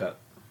fourth of a cup.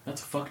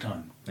 That's a fuck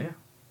ton.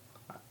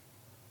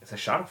 Is a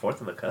shot a fourth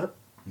of a cup?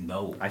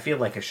 No. I feel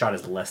like a shot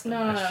is less than No,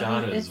 that. no, no.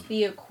 shot It's is-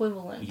 the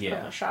equivalent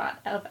Yeah. of a shot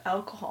of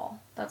alcohol.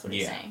 That's what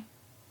he's Yeah. saying.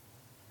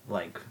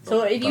 Like,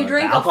 So if you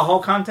drink the a- alcohol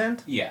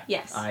content? Yeah.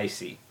 Yes. I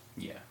see.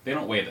 Yeah. They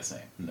don't weigh the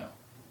same. No.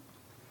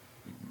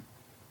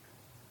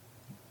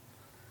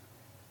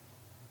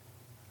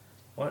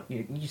 What?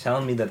 You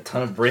telling me that a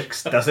ton of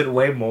bricks doesn't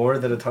weigh more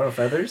than a ton of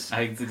feathers?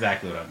 That's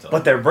exactly what I'm telling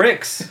But they're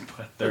bricks. you.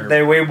 But they're...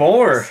 They weigh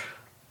more.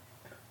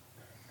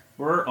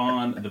 We're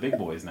on the big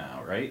boys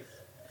now, right?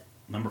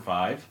 Number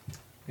 5.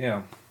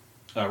 Yeah.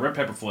 Red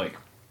pepper flake.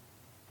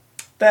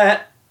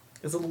 That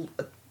is a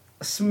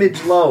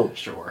smidge low.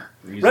 Sure.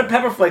 Red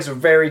pepper flakes are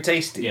very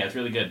tasty. Yeah, it's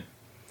really good.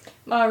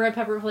 Red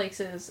pepper flakes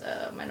is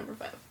my number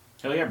 5.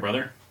 Hell yeah,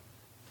 brother.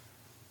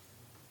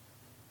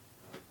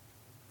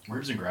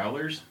 Ribs and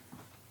growlers.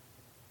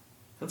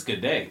 That's a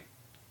good day.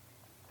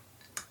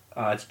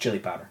 It's chili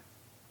powder.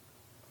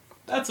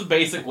 That's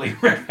basically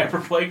red pepper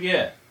flake,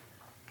 yeah.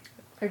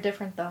 They're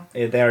different though.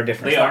 They are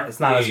different. They are. It's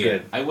not yeah, as yeah.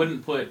 good. I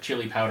wouldn't put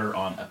chili powder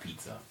on a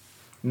pizza.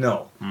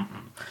 No.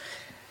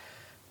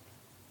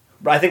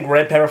 But I think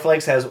red pepper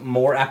flakes has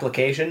more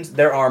applications.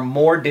 There are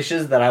more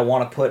dishes that I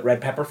want to put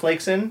red pepper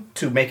flakes in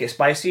to make it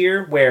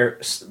spicier, where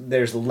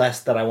there's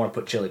less that I want to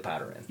put chili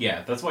powder in.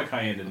 Yeah, that's why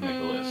cayenne didn't make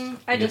the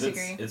list. I Because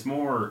disagree.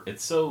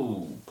 It's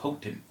so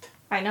potent.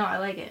 I know, I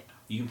like it.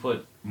 You can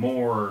put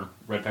more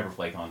red pepper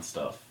flake on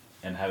stuff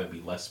and have it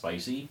be less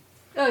spicy.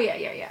 Oh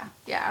yeah,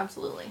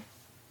 absolutely.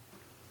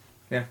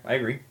 Yeah, I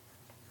agree.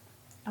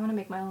 I'm gonna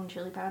make my own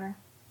chili powder.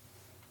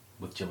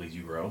 With chilies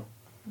you grow.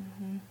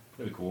 Mm-hmm.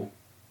 That'd be cool.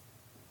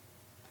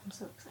 I'm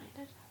so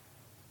excited.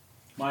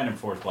 My number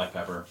 4 is black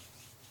pepper.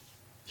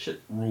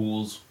 Shit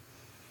rules.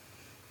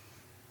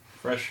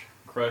 Fresh,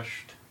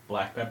 crushed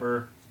black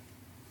pepper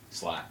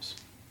slaps.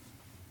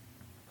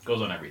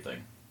 Goes on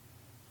everything.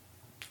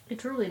 It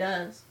truly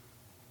does.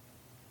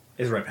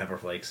 Is red pepper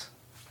flakes.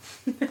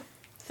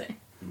 Same.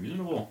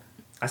 Reasonable.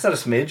 I said a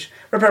smidge.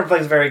 Red pepper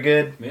flakes is very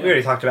good. Yeah. We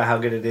already talked about how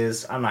good it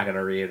is. I'm not going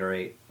to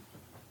reiterate.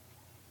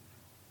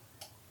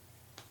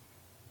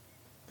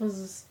 This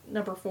is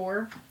number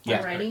 4 Yeah.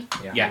 already.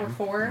 Yeah. Number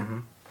 4,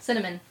 Mhm.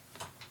 cinnamon.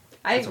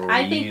 It's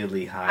I think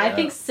really high I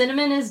think up.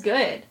 cinnamon is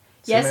good.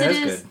 Cinnamon Yes, it is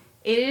is. good.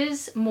 It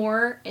is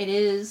more. It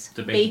is It's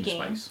a baking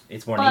baking. spice.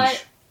 It's more But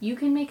niche. you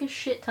can make a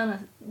shit ton of.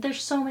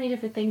 There's so many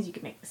different things you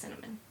can make with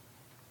cinnamon.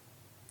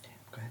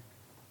 Okay.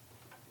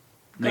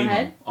 Go Name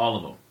ahead. them. All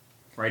of them.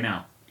 Right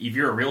now. If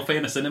you're a real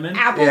fan of cinnamon,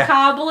 Apple Yeah.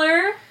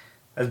 cobbler,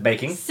 That's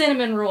baking.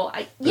 cinnamon roll.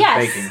 That's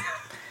Yes. baking.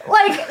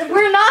 Like,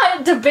 we're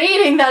not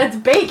debating that it's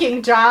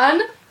baking,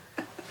 John.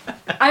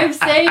 I'm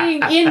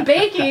saying in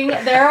baking,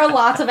 there are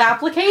lots of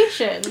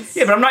applications.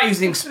 Yeah, but I'm not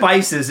using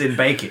spices in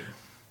baking.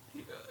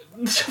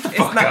 shut the It's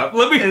fuck not, up.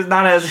 Let me.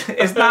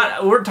 it's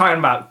not, we're talking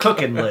about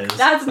cooking, Liz.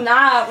 That's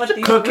not what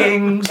these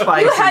Cooking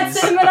spices. You had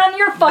cinnamon on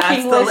your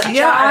fucking list, John.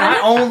 Yeah, and I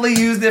only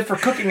used it for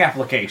cooking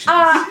applications.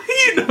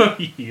 You know,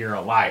 you're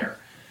a liar.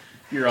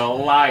 You're a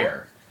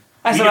liar.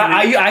 I said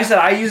we can I said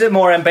I use it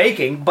more in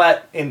baking,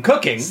 but in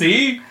cooking.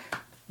 See?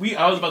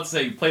 I was about to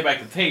say, play back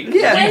the tape.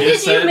 Yeah. When You did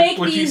just you said make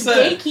what you these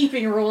said.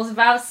 gatekeeping rules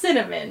about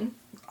cinnamon?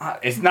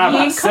 It's not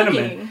Being about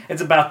cinnamon. cooking.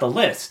 It's about the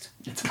list.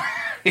 It's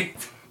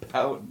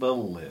about the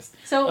list.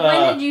 So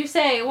when did you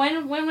say?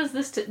 When was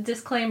this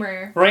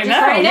disclaimer? Right Just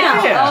now, Right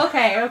now. yeah. Oh,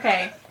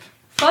 okay.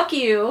 Fuck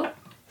you.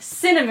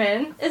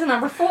 Cinnamon is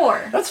number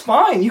 4. That's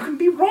fine. You can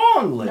be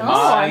wrong, Liz. No,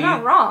 I'm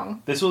not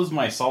wrong. This was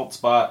my salt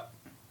spot.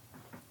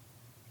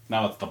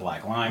 Now it's the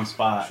black lime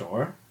spot.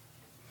 Sure.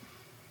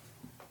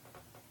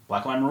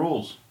 Black lime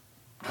rules.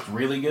 It's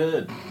really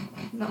good.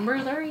 Number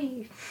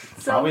 3.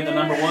 So Probably the good.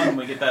 number 1 when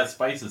we get that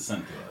spices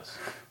sent to us.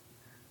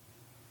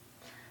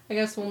 I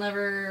guess we'll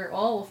never.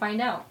 Well, we'll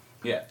find out.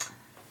 Yeah.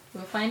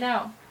 We'll find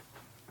out.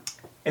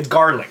 It's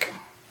garlic.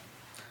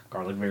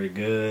 Garlic, very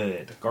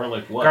good.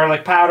 Garlic what?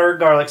 Garlic powder,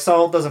 garlic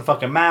salt, doesn't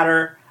fucking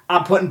matter.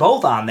 I'm putting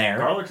both on there.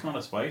 Garlic's not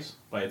a spice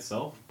by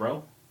itself,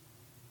 bro.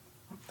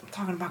 I'm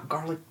talking about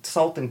garlic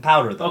salt and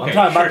powder, though. Okay,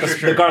 I'm talking sure, about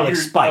sure. the garlic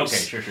You're-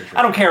 spice. okay, sure.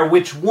 I don't care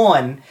which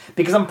one,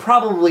 because I'm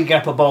probably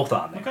going to put both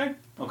on there.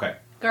 Okay.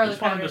 Garlic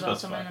Just wanted powder to is also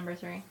specify. my number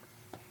 3.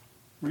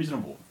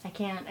 Reasonable. I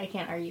can't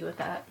argue with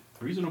that,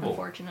 Reasonable.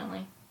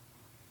 unfortunately.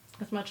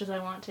 As much as I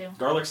want to.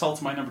 Garlic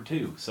salt's my number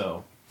 2,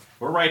 so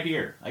we're right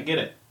here. I get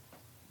it.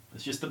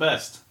 It's just the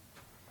best.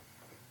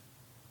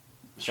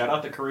 Shout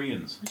out the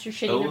Koreans. What's your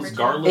shitty number Those 2?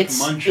 garlic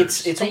It's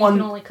munchers. it's that one. you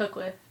can only cook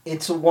with.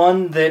 It's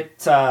one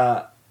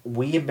that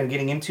we have been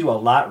getting into a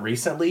lot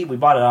recently. We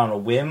bought it on a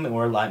whim, and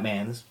we're like,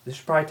 man, this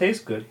should probably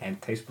taste good. And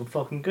it tastes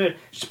fucking good.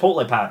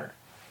 Chipotle powder.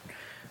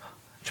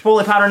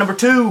 Chipotle powder number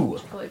 2.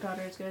 Chipotle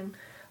powder is good.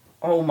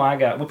 Oh my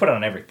god. We put it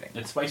on everything.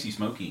 It's spicy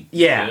smoky.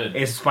 Yeah, Good.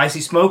 it's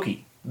spicy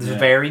smoky. It's Yeah.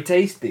 very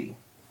tasty.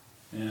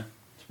 Yeah,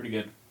 it's pretty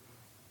good.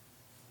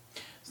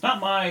 It's not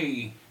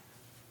my...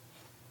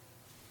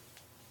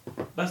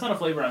 That's not a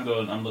flavor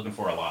I'm looking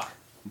for a lot.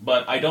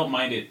 But I don't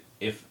mind it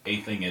if a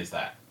thing is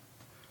that.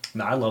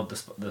 No, I love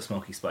the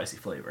smoky spicy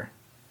flavor.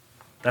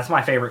 That's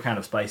my favorite kind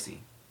of spicy.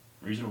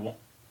 Reasonable.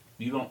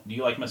 Do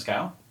you like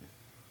mezcal?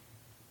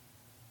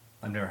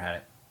 I've never had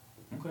it.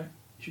 Okay.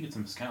 You should get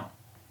some mezcal.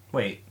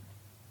 Wait.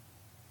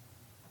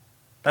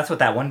 That's what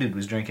that one dude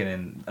was drinking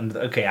in...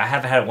 Okay, I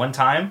have had it one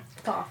time.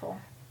 It's awful.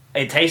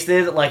 It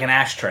tasted like an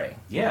ashtray,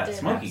 Yeah, It it's did.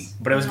 smoky.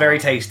 but it was very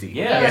tasty.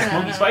 Yeah, Yeah.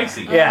 smoky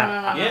spicy.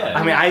 Yeah. Yeah.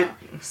 I mean, I...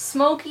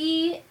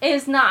 Smoky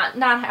is not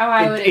how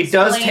I would It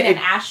does explain ta- an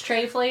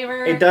ashtray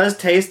flavor. It does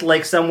taste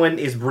like someone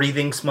is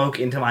breathing smoke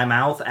into my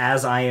mouth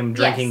as I am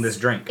drinking Yes. this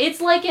drink.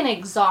 It's like an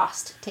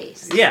exhaust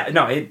taste. Yeah,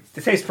 no, it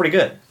tastes pretty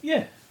good.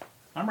 Yeah.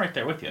 I'm right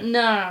there with you.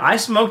 No. I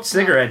smoked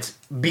cigarettes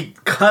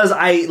because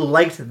I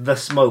liked the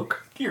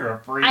smoke. You're a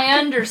freak. I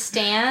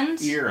understand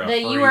You're a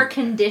that you are freak.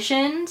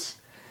 conditioned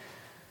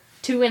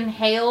to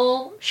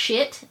inhale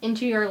shit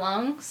into your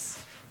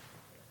lungs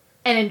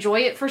and enjoy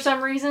it for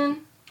some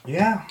reason,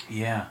 Yeah.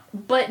 Yeah.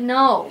 but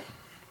no,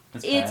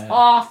 It's it's bad.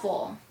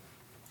 awful.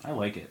 I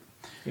like it.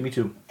 Me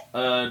too.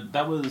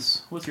 That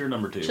was... What's your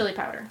number 2? Chili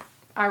powder.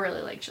 I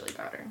really like chili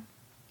powder.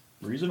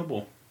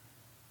 Reasonable.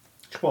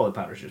 Chipotle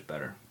powder's just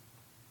better.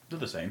 They're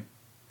the same.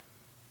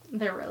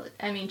 They're really,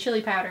 I mean,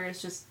 chili powder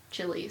is just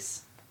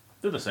chilies.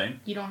 They're the same.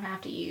 You don't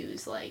have to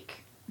use, like,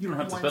 You don't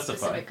have to one specify.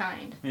 specific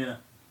kind. Yeah.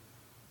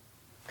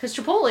 Because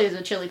chipotle is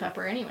a chili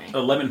pepper anyway.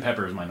 Lemon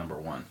pepper is my number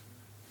 1.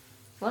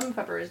 Lemon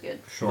pepper is good.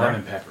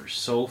 Lemon pepper's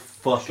so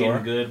fucking Sure.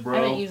 good, bro.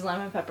 I haven't used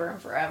lemon pepper in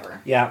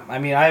forever. Yeah, I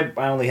mean, I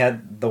only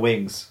had the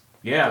wings.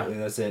 Yeah.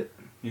 That's it.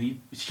 You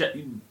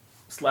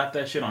slap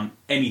that shit on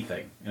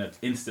anything, and it's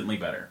instantly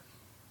better.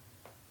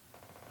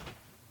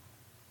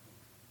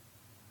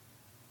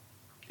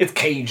 It's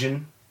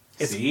Cajun.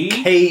 It's See?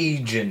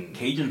 Cajun.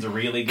 Cajun's are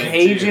really good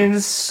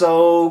Cajun's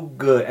so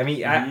good. I mean,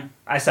 Mhm.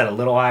 I said a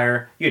little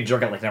higher. You had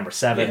jerk at like number too.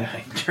 7.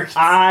 Yeah.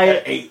 I-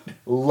 At 8.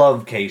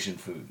 Love Cajun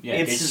food. Yeah,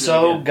 it's Cajun's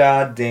so really good.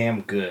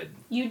 goddamn good.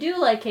 You do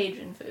like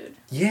Cajun food.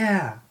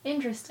 Yeah.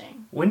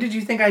 Interesting. When did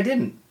you think I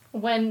didn't?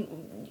 When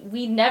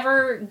we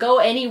never go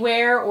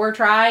anywhere or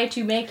try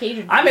to make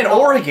Cajun food. I'm in at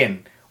all.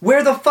 Oregon.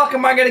 Where the fuck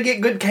am I gonna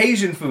get good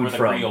Cajun food Where the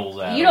from? Creole's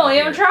at. You don't over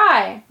even here.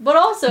 try. But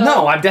also,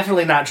 No, I'm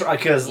definitely not trying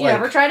because you like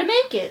never try to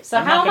make it. So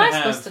I'm how not am I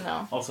gonna supposed to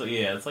know? Also,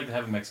 yeah, it's like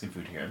having Mexican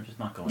food here. I'm just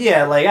not going.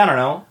 yeah, like I don't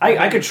know.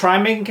 I could try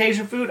making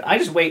Cajun food. I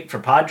just wait for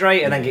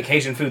Padre and then get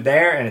Cajun food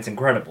there, and it's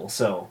incredible.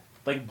 So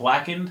Like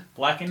blackened.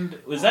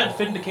 Was that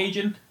fit into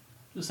Cajun?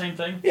 The same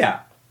thing? yeah,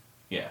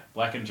 Yeah.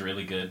 Blackened's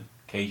really good.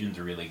 Cajun's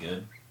are really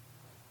good.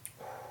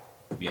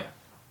 Yeah.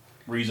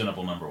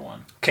 Reasonable number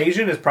 1.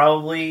 Cajun is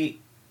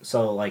probably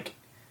so like.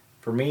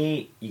 For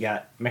me, you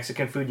got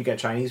Mexican food, you got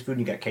Chinese food, and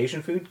you got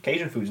Cajun food.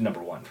 Cajun food's number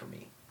 1 for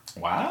me.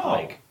 Wow.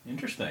 Like-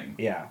 Interesting.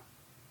 Yeah,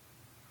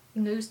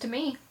 News to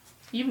me.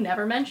 You've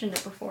never mentioned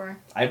it before.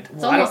 it's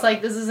It's almost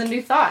like this is a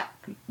new thought.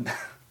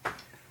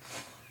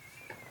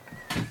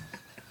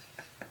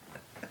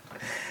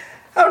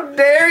 How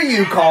dare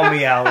you call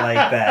me out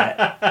like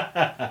that?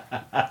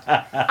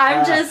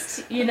 I'm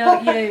just, you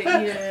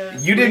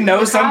You didn't know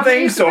you're something,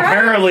 comedy so surprise.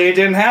 apparently it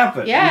didn't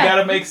happen.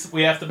 Yeah.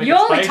 We have to make You a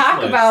only spice talk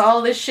list. about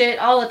all this shit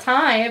all the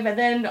time, and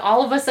then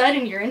all of a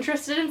sudden you're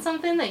interested in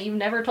something that you've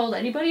never told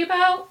anybody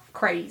about?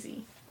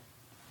 Crazy.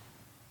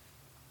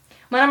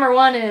 My number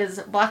 1 is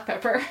black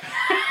pepper.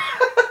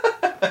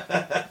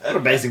 What a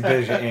basic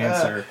bitch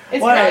answer.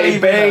 It's What great. a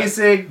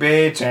basic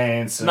bitch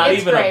answer. Not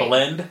It's even great. a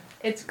blend.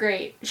 It's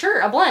great. Sure,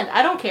 a blend.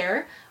 I don't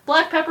care.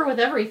 Black pepper with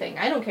everything.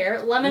 I don't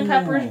care. Lemon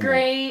pepper is Ooh.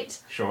 great.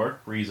 Sure.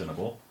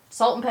 Reasonable.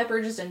 Salt and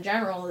pepper just in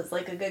general is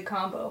like a good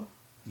combo.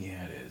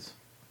 Yeah, it is.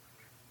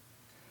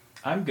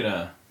 I'm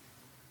gonna...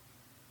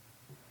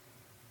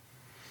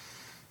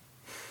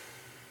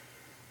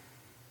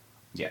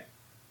 Yeah.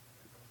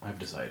 I've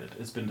decided.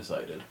 It's been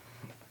decided.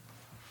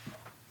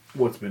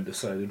 What's been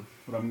decided?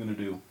 What I'm gonna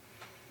do.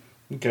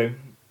 Okay.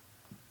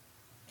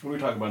 What are we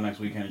talking about next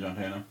weekend, John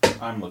Tana?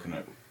 I'm looking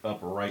it up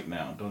right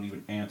now. Don't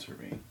even answer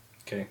me.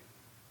 Okay.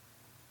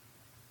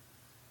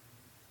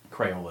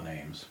 Crayola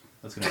names.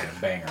 That's gonna be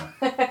a banger.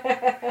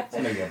 It's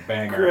gonna be a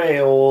banger.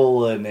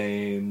 Crayola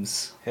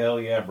names. Hell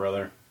yeah,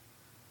 brother.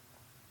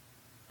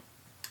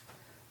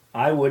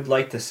 I would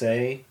like to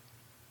say...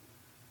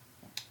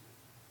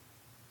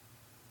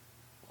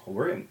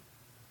 We're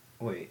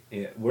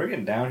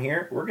getting down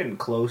here. We're getting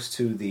close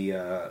to the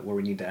where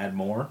we need to add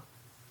more.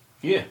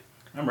 Yeah,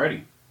 I'm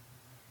ready.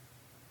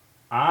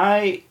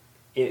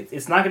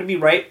 It's not going to be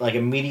right like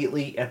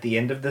immediately at the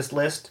end of this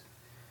list.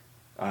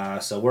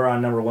 So we're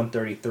on number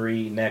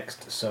 133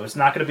 next. So it's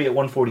not going to be at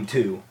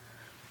 142.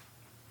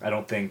 I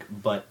don't think,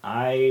 but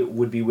I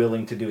would be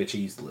willing to do a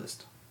cheese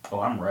list. Oh,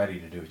 I'm ready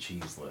to do a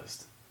cheese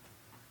list.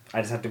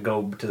 I just have to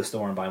go to the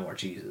store and buy more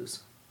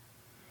cheeses.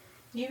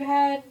 You've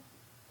had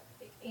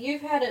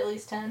at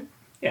least 10.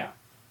 Yeah.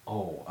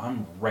 Oh,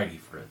 I'm ready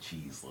for a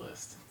cheese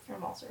list.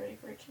 I'm also ready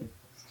for a cheese.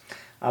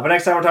 But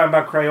next time we're talking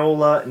about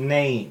Crayola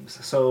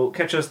names. So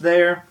catch us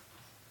there.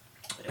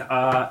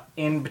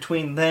 In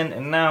between then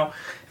and now,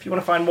 if you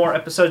want to find more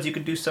episodes, you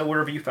can do so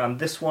wherever you found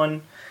this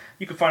one.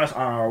 You can find us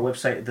on our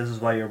website at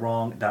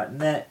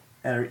thisiswhyyou'rewrong.net,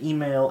 at our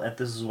email at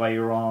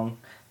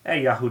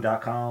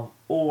thisiswhyyou'rewrong@yahoo.com,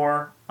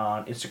 or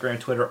on Instagram,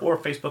 Twitter, or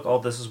Facebook, all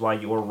This Is Why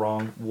You're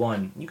Wrong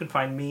 1. You can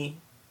find me,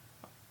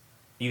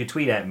 you can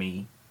tweet at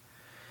me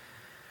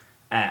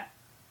at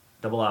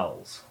double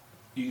L's.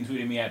 You can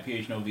tweet at me at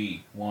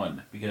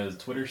PHNOV1 because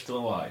Twitter's still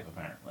alive,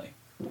 apparently.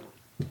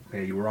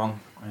 Okay, you were wrong.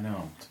 I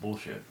know, it's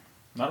bullshit.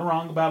 Not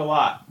wrong about a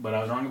lot, but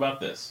I was wrong about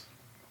this.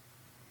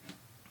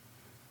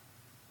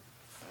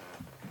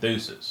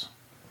 Deuces.